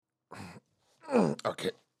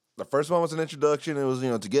Okay. The first one was an introduction. It was,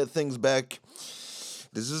 to get things back.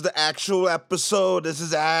 This is the actual episode. This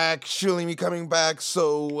is actually me coming back.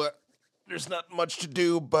 So there's not much to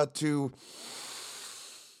do but to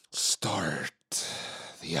start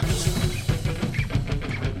the episode.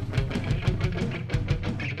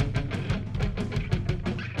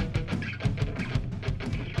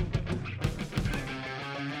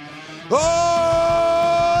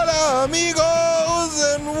 Hola, amigos,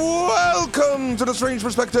 and welcome to The Strange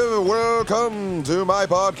Perspective. Welcome to my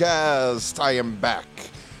podcast. I am back.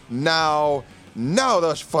 Now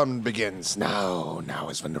the fun begins. Now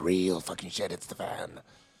is when the real fucking shit hits the fan.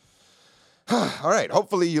 All right,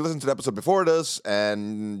 hopefully you listened to the episode before this,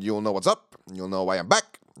 and you'll know what's up. You'll know why I'm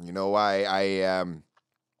back. You know why I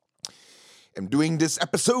am doing this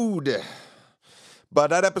episode.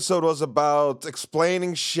 But that episode was about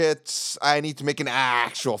explaining shit. I need to make an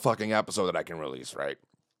actual fucking episode that I can release, right?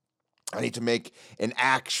 I need to make an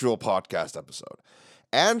actual podcast episode.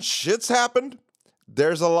 And shit's happened.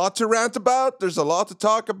 There's a lot to rant about. There's a lot to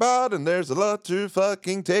talk about. And there's a lot to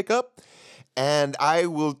fucking take up. And I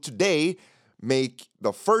will today make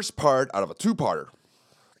the first part out of a two-parter.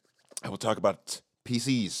 I will talk about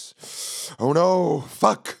PCs. Oh no,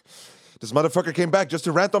 fuck. This motherfucker came back just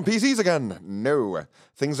to rant on PCs again. No,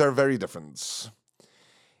 things are very different.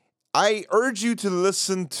 I urge you to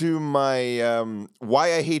listen to my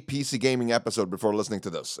Why I Hate PC Gaming episode before listening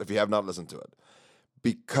to this, if you have not listened to it.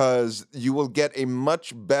 Because you will get a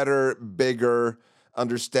much better, bigger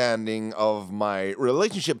understanding of my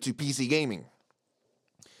relationship to PC gaming.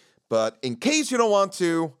 But in case you don't want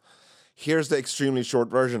to, here's the extremely short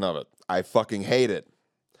version of it. I fucking hate it.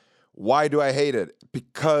 Why do I hate it?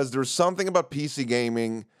 Because there's something about PC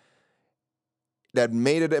gaming that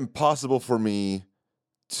made it impossible for me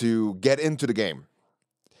to get into the game.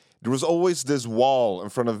 There was always this wall in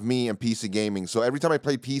front of me and PC gaming. So every time I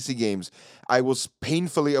played PC games, I was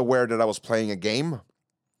painfully aware that I was playing a game.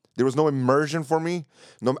 There was no immersion for me.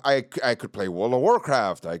 No, I could play World of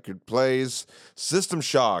Warcraft. I could play System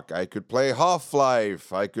Shock. I could play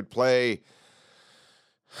Half-Life. I could play...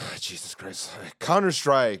 Jesus Christ.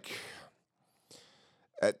 Counter-Strike.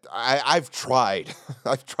 I've tried.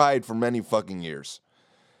 I've tried for many fucking years.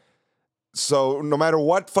 So no matter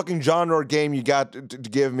what fucking genre or game you got to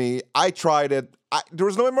give me, I tried it. There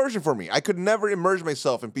was no immersion for me. I could never immerse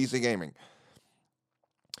myself in PC gaming.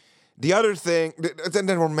 The other thing, and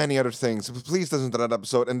there were many other things. Please listen to that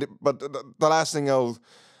episode. But the last thing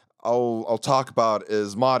I'll talk about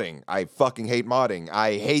is modding. I fucking hate modding.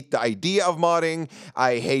 I hate the idea of modding.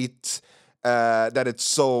 I hate that it's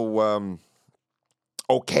so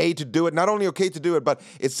okay to do it. Not only okay to do it, but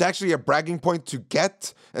it's actually a bragging point to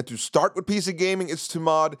get and to start with PC gaming is to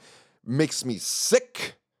mod. Makes me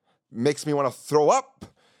sick. Makes me want to throw up.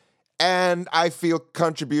 And I feel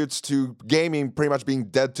contributes to gaming pretty much being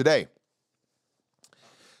dead today.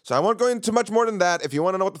 So I won't go into much more than that. If you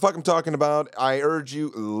want to know what the fuck I'm talking about, I urge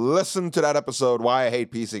you, listen to that episode, Why I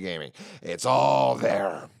Hate PC Gaming. It's all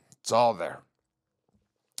there. It's all there.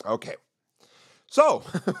 Okay. So,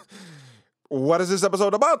 what is this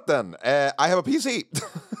episode about then? I have a PC.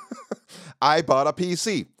 I bought a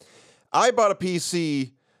PC. I bought a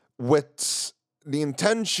PC with the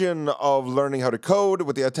intention of learning how to code,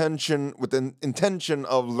 with the intention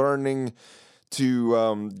of learning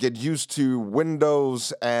to get used to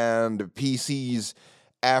Windows and PCs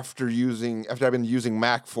after I've been using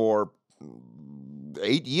Mac for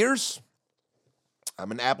 8 years. I'm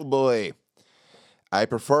an Apple boy. I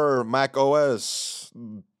prefer Mac OS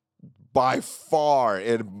by far.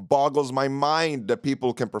 It boggles my mind that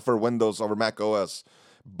people can prefer Windows over Mac OS.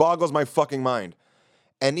 Boggles my fucking mind.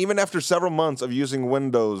 And even after several months of using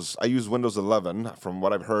Windows, I use Windows 11. From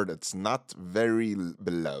what I've heard, it's not very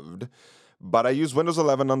beloved. But I use Windows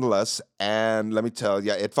 11 nonetheless. And let me tell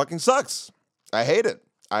you, it fucking sucks. I hate it.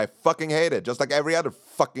 I fucking hate it. Just like every other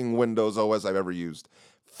fucking Windows OS I've ever used.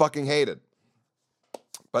 Fucking hate it.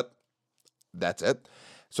 But that's it.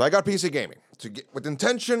 So I got PC gaming with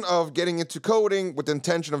intention of getting into coding, with the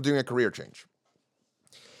intention of doing a career change.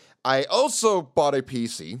 I also bought a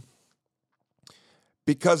PC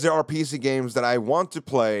because there are PC games that I want to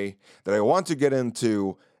play, that I want to get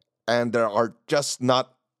into, and that are just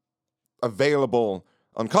not available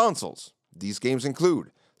on consoles. These games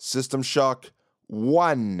include System Shock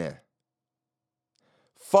 1,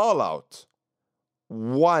 Fallout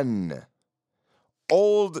 1,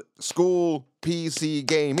 old school PC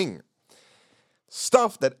gaming.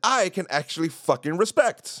 Stuff that I can actually fucking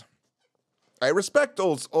respect. I respect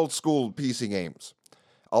old school PC games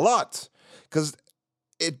a lot, because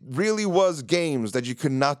it really was games that you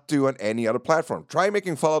could not do on any other platform. Try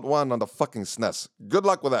making Fallout 1 on the fucking SNES. Good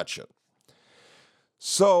luck with that shit.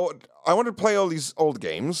 So I want to play all these old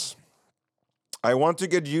games. I want to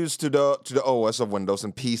get used to the OS of Windows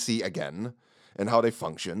and PC again and how they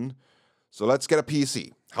function. So let's get a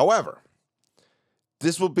PC. However,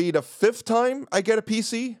 this will be the 5th time I get a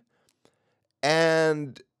PC,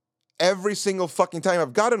 and every single fucking time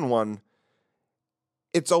I've gotten one,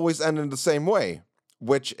 it's always ended the same way,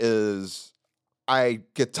 which is I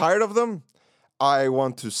get tired of them, I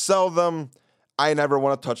want to sell them, I never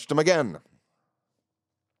want to touch them again.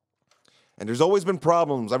 And there's always been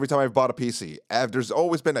problems every time I've bought a PC. There's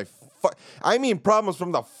always been problems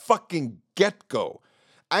from the fucking get-go.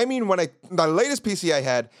 I mean, the latest PC I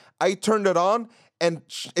had, I turned it on, and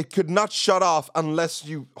it could not shut off unless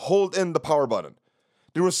you hold in the power button.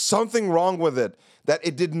 There was something wrong with it, that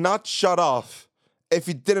it did not shut off if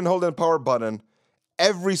you didn't hold in the power button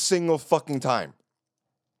every single fucking time.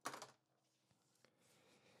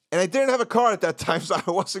 And I didn't have a car at that time, so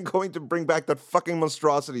I wasn't going to bring back that fucking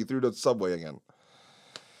monstrosity through the subway again.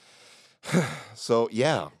 So,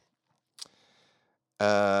 yeah.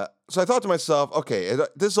 So I thought to myself, okay,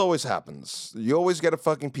 this always happens. You always get a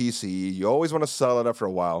fucking PC. You always want to sell it after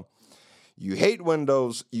a while. You hate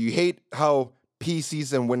Windows. You hate how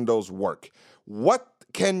PCs and Windows work. What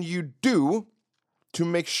can you do to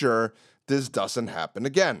make sure this doesn't happen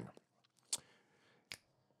again?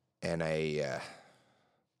 And I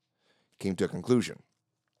came to a conclusion.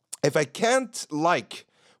 If I can't like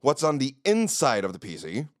what's on the inside of the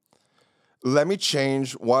PC, let me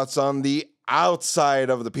change what's on the outside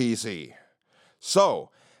of the PC.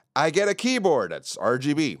 So, I get a keyboard that's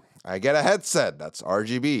RGB. I get a headset that's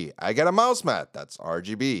RGB. I get a mouse mat that's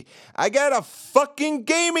RGB. I get a fucking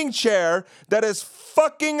gaming chair that is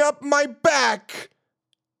fucking up my back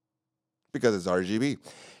because it's RGB.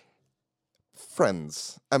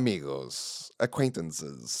 Friends, amigos,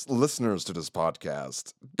 acquaintances, listeners to this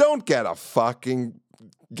podcast, don't get a fucking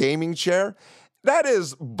gaming chair. That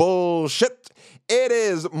is bullshit. It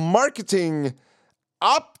is marketing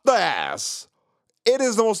up the ass. It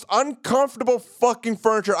is the most uncomfortable fucking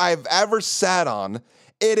furniture I've ever sat on.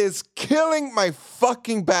 It is killing my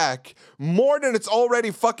fucking back more than it's already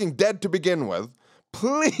fucking dead to begin with.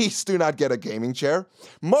 Please do not get a gaming chair.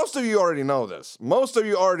 Most of you already know this. Most of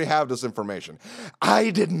you already have this information. I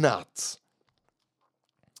did not.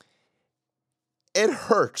 It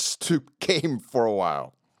hurts to game for a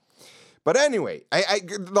while. But anyway, I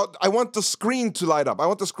want the screen to light up. I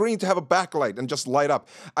want the screen to have a backlight and just light up.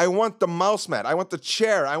 I want the mouse mat. I want the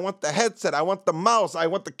chair. I want the headset. I want the mouse. I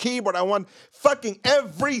want the keyboard. I want fucking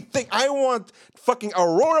everything. I want fucking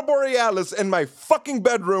Aurora Borealis in my fucking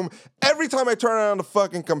bedroom every time I turn on the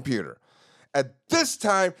fucking computer. At this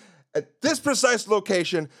time, at this precise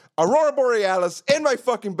location, Aurora Borealis in my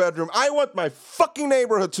fucking bedroom. I want my fucking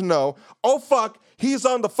neighborhood to know, oh fuck, he's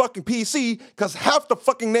on the fucking PC because half the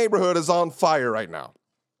fucking neighborhood is on fire right now.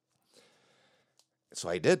 So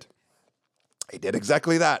I did. I did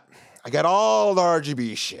exactly that. I got all the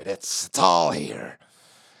RGB shit. It's all here.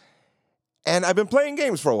 And I've been playing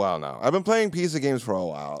games for a while now. I've been playing PC games for a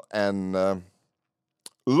while. And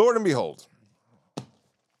Lord and behold,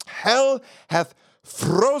 hell hath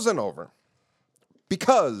frozen over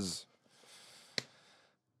because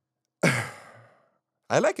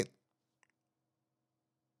I like it.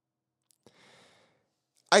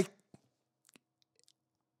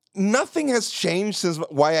 Nothing has changed since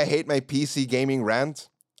why I hate my PC gaming rant.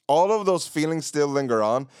 All of those feelings still linger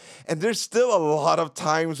on. And there's still a lot of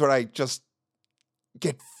times where I just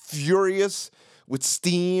get furious with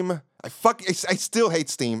Steam. I still hate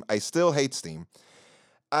Steam. I still hate Steam.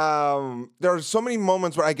 There are so many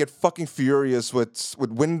moments where I get fucking furious with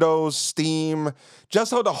Windows, Steam,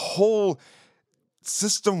 just how the whole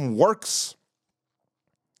system works.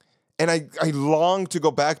 And I long to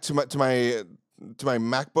go back to my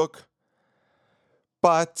MacBook,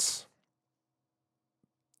 but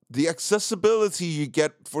the accessibility you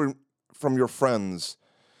get from your friends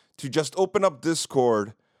to just open up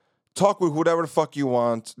Discord, talk with whatever the fuck you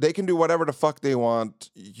want. They can do whatever the fuck they want.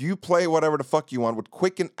 You play whatever the fuck you want with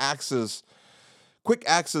quick access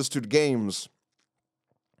to the games.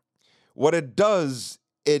 What it does,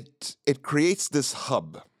 it creates this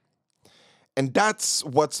hub. And that's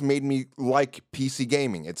what's made me like PC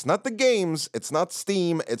gaming. It's not the games, it's not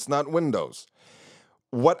Steam, it's not Windows.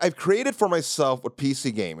 What I've created for myself with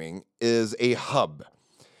PC gaming is a hub.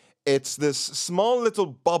 It's this small little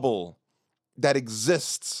bubble that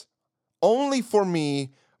exists only for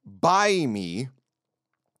me, by me,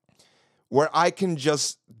 where I can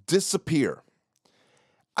just disappear.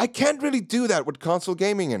 I can't really do that with console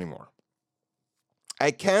gaming anymore. I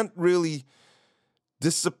can't really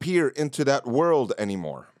disappear into that world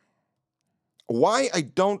anymore. Why? I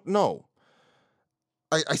don't know.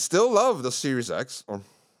 I still love the Series X. Or,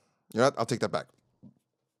 you know what? I'll take that back.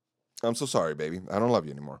 I'm so sorry, baby. I don't love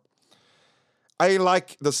you anymore. I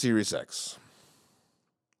like the Series X.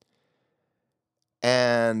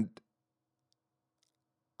 And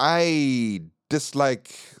I dislike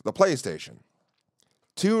the PlayStation.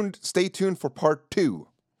 Stay tuned for part 2.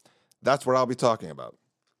 That's what I'll be talking about.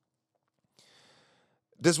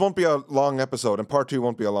 This won't be a long episode, and part 2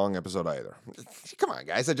 won't be a long episode either. Come on,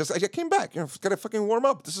 guys. I came back. You know, gotta fucking warm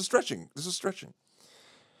up. This is stretching.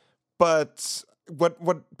 But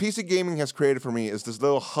what PC gaming has created for me is this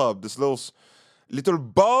little hub, this little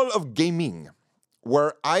ball of gaming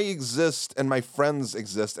where I exist and my friends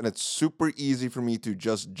exist, and it's super easy for me to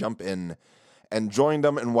just jump in and join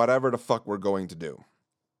them in whatever the fuck we're going to do.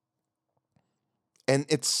 And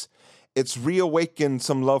it's reawakened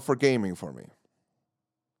some love for gaming for me.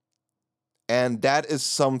 And that is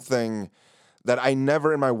something that I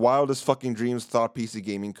never in my wildest fucking dreams thought PC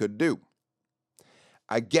gaming could do.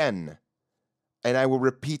 Again, and I will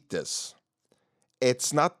repeat this,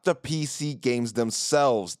 it's not the PC games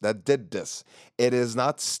themselves that did this. It is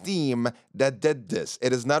not Steam that did this.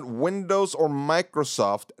 It is not Windows or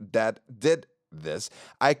Microsoft that did this.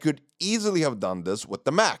 I could easily have done this with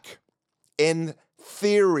the Mac, in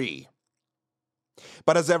theory.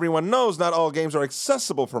 But as everyone knows, not all games are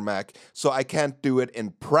accessible for Mac, so I can't do it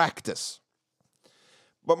in practice.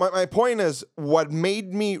 But my point is, what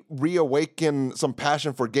made me reawaken some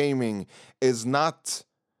passion for gaming is not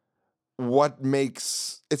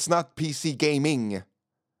it's not PC gaming.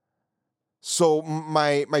 So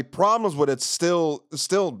my problems with it's still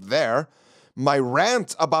there. My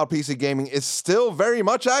rant about PC gaming is still very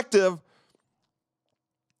much active.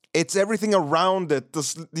 It's everything around it,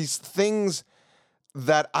 these things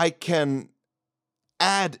that I can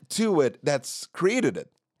add to it that's created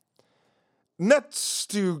it. Not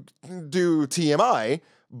to do TMI,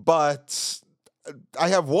 but I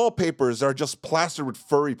have wallpapers that are just plastered with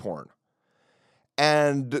furry porn.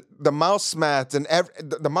 And the mouse mat, and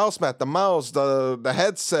the mouse, the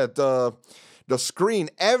headset, the screen,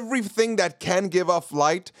 everything that can give off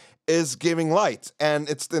light is giving light. And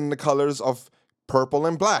it's in the colors of purple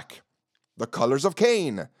and black. The colors of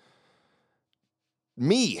Cain.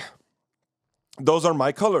 Me. Those are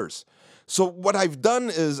my colors. So what I've done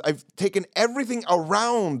is I've taken everything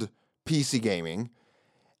around PC gaming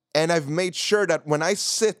and I've made sure that when I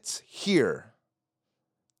sit here,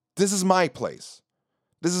 this is my place.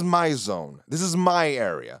 This is my zone. This is my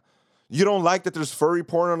area. You don't like that there's furry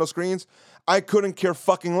porn on the screens? I couldn't care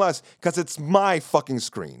fucking less because it's my fucking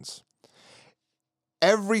screens.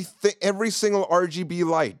 Every single RGB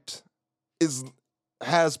light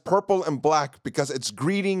has purple and black because it's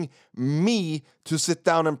greeting me to sit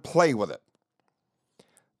down and play with it.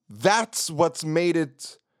 That's what's made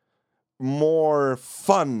it more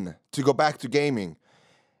fun to go back to gaming.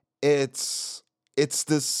 It's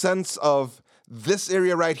this sense of this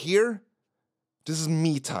area right here, this is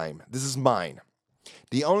me time. This is mine.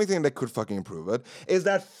 The only thing that could fucking improve it is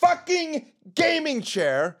that fucking gaming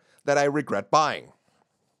chair that I regret buying.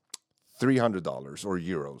 $300 or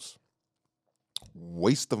euros.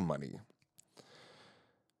 Waste of money.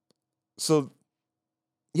 So,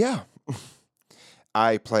 yeah.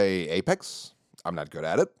 I play Apex. I'm not good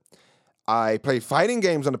at it. I play fighting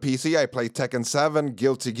games on the PC. I play Tekken 7,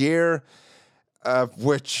 Guilty Gear,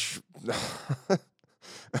 which...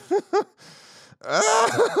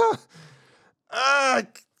 I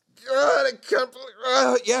can't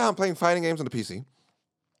believe... yeah, I'm playing fighting games on the PC.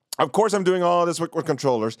 Of course, I'm doing all this with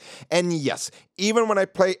controllers. And yes, even when I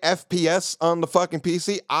play FPS on the fucking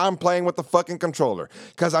PC, I'm playing with the fucking controller.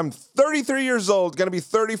 Because I'm 33 years old, gonna be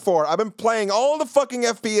 34. I've been playing all the fucking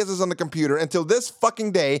FPSs on the computer until this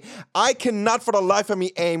fucking day. I cannot for the life of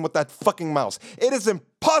me aim with that fucking mouse. It is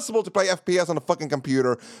impossible to play FPS on the fucking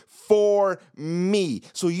computer for me.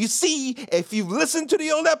 So you see, if you've listened to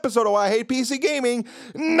the old episode of I Hate PC Gaming,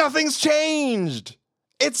 nothing's changed.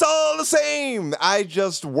 It's all the same. I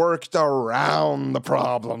just worked around the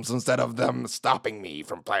problems instead of them stopping me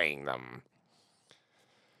from playing them.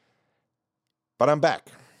 But I'm back.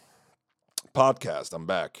 Podcast, I'm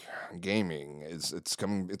back. Gaming it's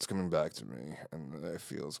coming back to me, and it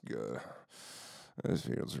feels good. It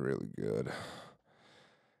feels really good.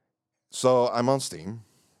 So I'm on Steam.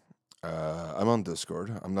 I'm on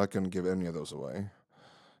Discord. I'm not going to give any of those away.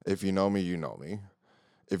 If you know me, you know me.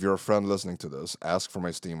 If you're a friend listening to this, ask for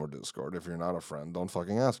my Steam or Discord. If you're not a friend, don't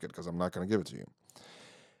fucking ask it, because I'm not going to give it to you.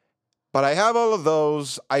 But I have all of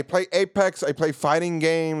those. I play Apex. I play fighting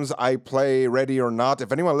games. I play Ready or Not.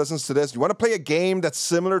 If anyone listens to this, you want to play a game that's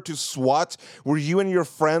similar to SWAT, where you and your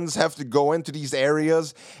friends have to go into these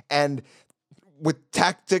areas and with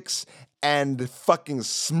tactics and fucking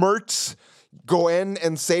smirts, go in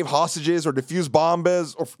and save hostages or defuse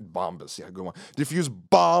bombs. Yeah, good one. Defuse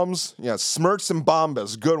bombs. Yeah, smirts and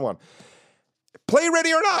bombs. Good one. Play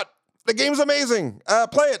Ready or Not. The game's amazing.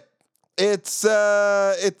 Play it.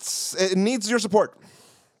 It needs your support.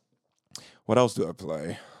 What else do I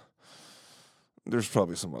play? There's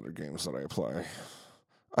probably some other games that I play.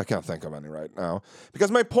 I can't think of any right now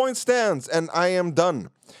because my point stands and I am done.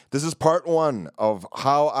 This is part 1 of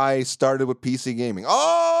how I started with PC gaming.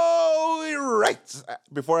 Oh, right.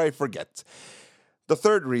 Before I forget. The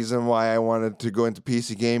third reason why I wanted to go into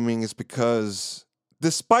PC gaming is because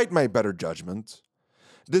despite my better judgment,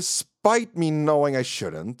 despite me knowing I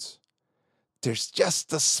shouldn't, there's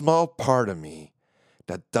just a small part of me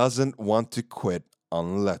that doesn't want to quit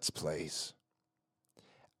on Let's Plays.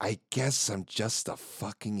 I guess I'm just a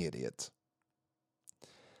fucking idiot.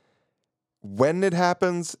 When it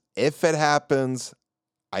happens, if it happens,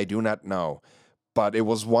 I do not know. But it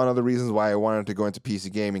was one of the reasons why I wanted to go into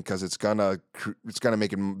PC gaming, because it's gonna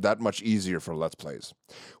make it that much easier for Let's Plays.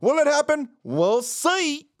 Will it happen? We'll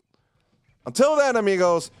see. Until then,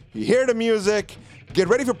 amigos, you hear the music. Get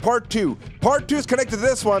ready for part 2. Part 2 is connected to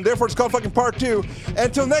this one, therefore it's called fucking part 2.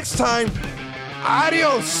 Until next time,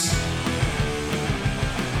 adios!